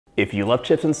If you love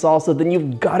chips and salsa, then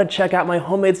you've got to check out my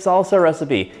homemade salsa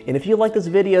recipe. And if you like this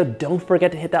video, don't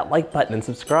forget to hit that like button and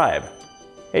subscribe.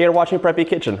 Hey, you're watching Preppy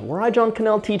Kitchen, where I, John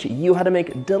Cannell, teach you how to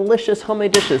make delicious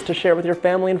homemade dishes to share with your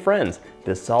family and friends.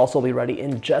 This salsa will be ready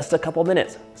in just a couple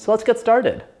minutes, so let's get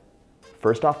started.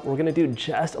 First off, we're gonna do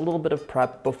just a little bit of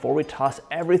prep before we toss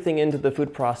everything into the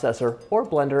food processor or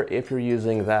blender if you're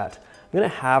using that. I'm gonna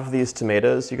halve these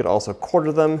tomatoes. You could also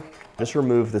quarter them. Just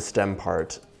remove the stem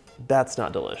part. That's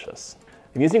not delicious.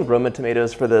 I'm using Roma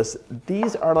tomatoes for this.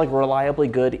 These are like reliably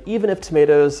good, even if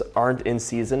tomatoes aren't in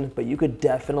season, but you could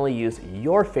definitely use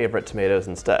your favorite tomatoes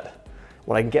instead.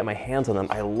 When I can get my hands on them,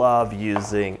 I love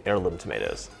using heirloom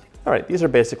tomatoes. All right, these are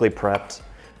basically prepped.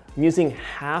 I'm using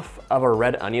half of a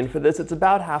red onion for this. It's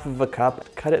about half of a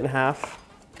cup. Cut it in half,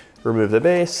 remove the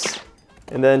base,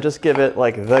 and then just give it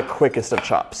like the quickest of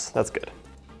chops. That's good.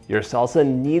 Your salsa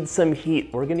needs some heat.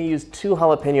 We're gonna use 2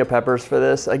 jalapeno peppers for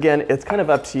this. Again, it's kind of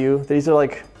up to you. These are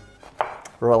like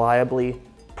reliably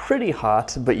pretty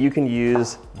hot, but you can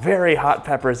use very hot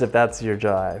peppers if that's your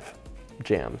jam.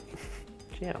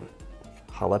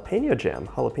 Jalapeno jam.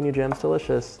 Jalapeno jam's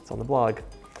delicious. It's on the blog.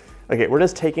 Okay, we're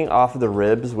just taking off the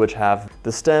ribs, which have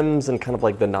the stems and kind of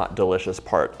like the not delicious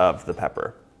part of the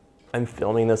pepper. I'm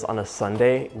filming this on a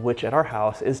Sunday, which at our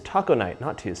house is taco night,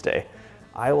 not Tuesday.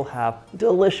 I will have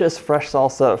delicious fresh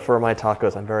salsa for my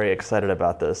tacos. I'm very excited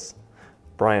about this.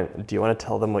 Brian, do you want to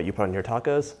tell them what you put on your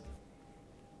tacos?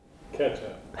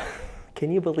 Ketchup.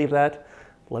 Can you believe that?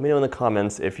 Let me know in the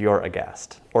comments if you're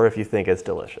aghast or if you think it's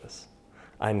delicious.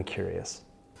 I'm curious.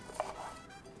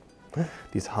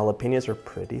 These jalapenos are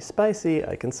pretty spicy.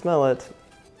 I can smell it.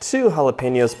 2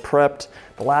 jalapenos prepped.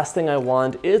 The last thing I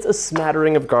want is a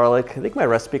smattering of garlic. I think my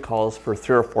recipe calls for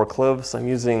 3 or 4 cloves. I'm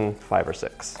using 5 or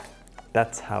 6.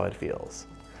 That's how it feels.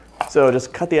 So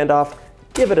just cut the end off,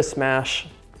 give it a smash,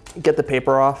 get the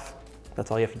paper off.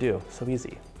 That's all you have to do, so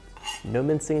easy. No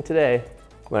mincing today.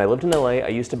 When I lived in LA, I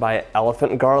used to buy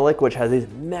elephant garlic, which has these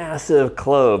massive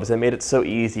cloves. It made it so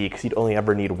easy because you'd only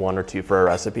ever need 1 or 2 for a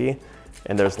recipe,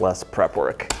 and there's less prep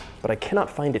work. But I cannot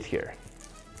find it here.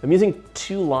 I'm using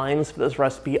 2 limes for this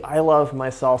recipe. I love my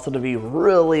salsa to be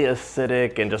really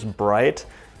acidic and just bright.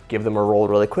 Give them a roll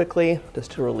really quickly,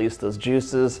 just to release those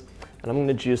juices. And I'm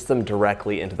gonna juice them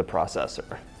directly into the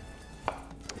processor.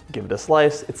 Give it a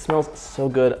slice. It smells so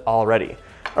good already.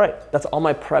 All right, that's all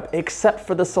my prep except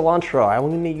for the cilantro. I'm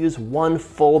gonna use 1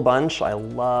 full bunch. I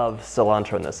love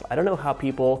cilantro in this. I don't know how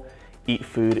people eat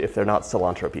food if they're not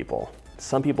cilantro people.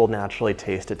 Some people naturally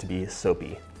taste it to be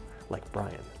soapy, like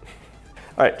Brian.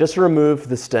 All right, just to remove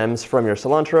the stems from your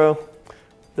cilantro,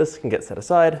 this can get set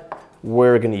aside.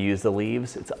 We're gonna use the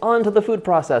leaves. It's onto the food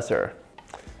processor.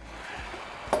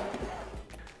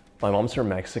 My mom's from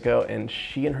Mexico, and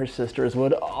she and her sisters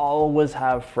would always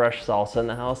have fresh salsa in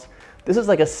the house. This is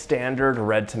like a standard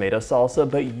red tomato salsa,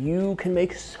 but you can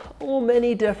make so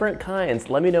many different kinds.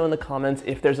 Let me know in the comments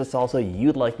if there's a salsa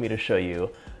you'd like me to show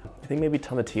you. I think maybe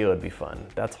tomatillo would be fun.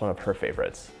 That's one of her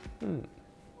favorites.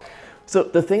 So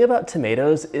the thing about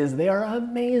tomatoes is they are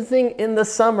amazing in the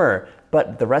summer,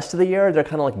 but the rest of the year, they're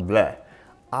kind of like bleh.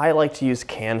 I like to use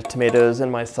canned tomatoes in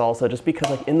my salsa just because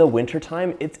like in the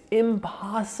wintertime, it's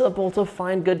impossible to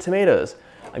find good tomatoes.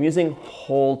 I'm using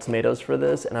whole tomatoes for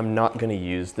this, and I'm not gonna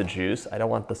use the juice. I don't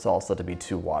want the salsa to be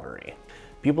too watery.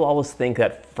 People always think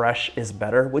that fresh is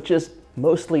better, which is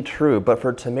mostly true, but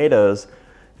for tomatoes,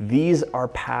 these are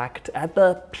packed at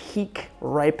the peak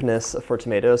ripeness for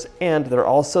tomatoes, and they're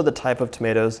also the type of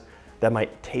tomatoes that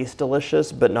might taste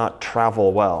delicious but not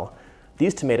travel well.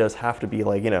 These tomatoes have to be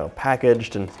like,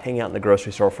 packaged and hang out in the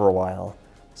grocery store for a while.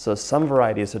 So some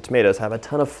varieties of tomatoes have a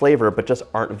ton of flavor, but just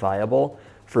aren't viable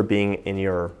for being in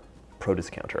your produce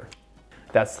counter.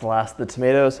 That's the last of the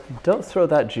tomatoes. Don't throw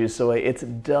that juice away. It's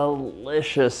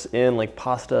delicious in like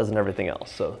pastas and everything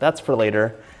else. So that's for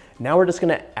later. Now we're just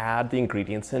gonna add the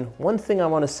ingredients in. One thing I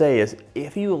wanna say is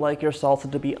if you like your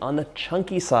salsa to be on the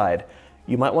chunky side,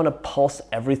 you might want to pulse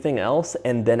everything else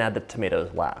and then add the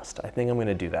tomatoes last. I think I'm going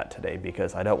to do that today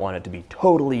because I don't want it to be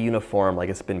totally uniform like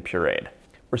it's been pureed.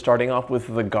 We're starting off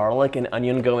with the garlic and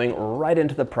onion going right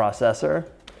into the processor.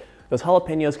 Those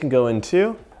jalapenos can go in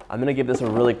too. I'm going to give this a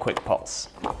really quick pulse.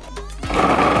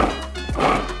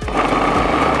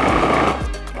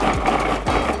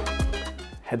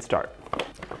 Head start.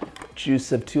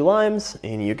 Juice of 2 limes,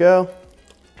 in you go.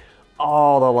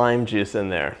 All the lime juice in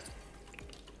there.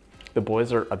 The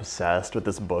boys are obsessed with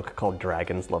this book called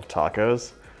Dragons Love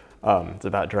Tacos. It's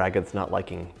about dragons not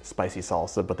liking spicy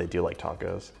salsa, but they do like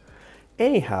tacos.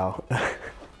 Anyhow,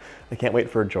 I can't wait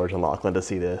for George and Lachlan to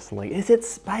see this. I'm like, is it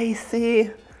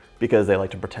spicy? Because they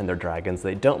like to pretend they're dragons.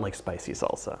 They don't like spicy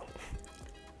salsa.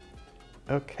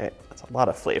 Okay, that's a lot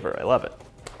of flavor, I love it.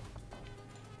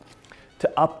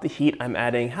 To up the heat, I'm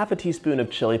adding half a teaspoon of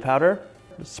chili powder,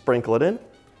 just sprinkle it in.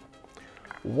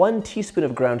 1 teaspoon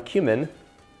of ground cumin.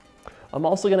 I'm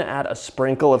also gonna add a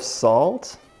sprinkle of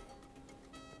salt,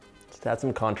 just to add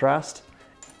some contrast,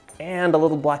 and a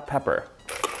little black pepper.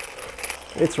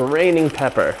 It's raining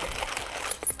pepper.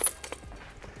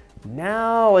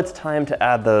 Now it's time to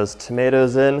add those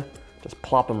tomatoes in. Just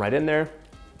plop them right in there.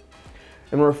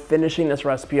 And we're finishing this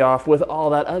recipe off with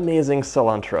all that amazing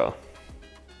cilantro.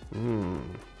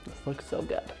 This looks so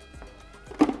good.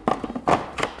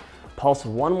 Pulse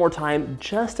one more time,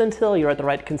 just until you're at the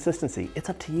right consistency. It's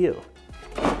up to you.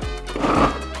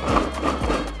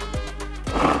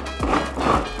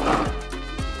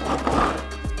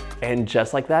 And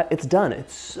just like that, it's done.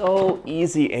 It's so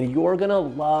easy, and you're gonna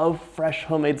love fresh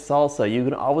homemade salsa. You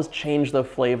can always change the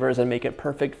flavors and make it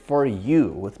perfect for you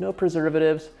with no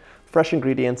preservatives, fresh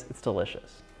ingredients. It's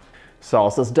delicious.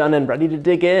 Salsa's done and ready to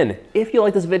dig in. If you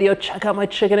like this video, check out my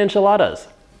chicken enchiladas.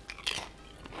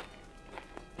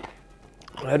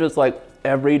 I just like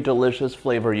every delicious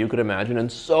flavor you could imagine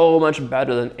and so much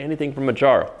better than anything from a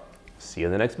jar. See you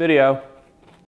in the next video.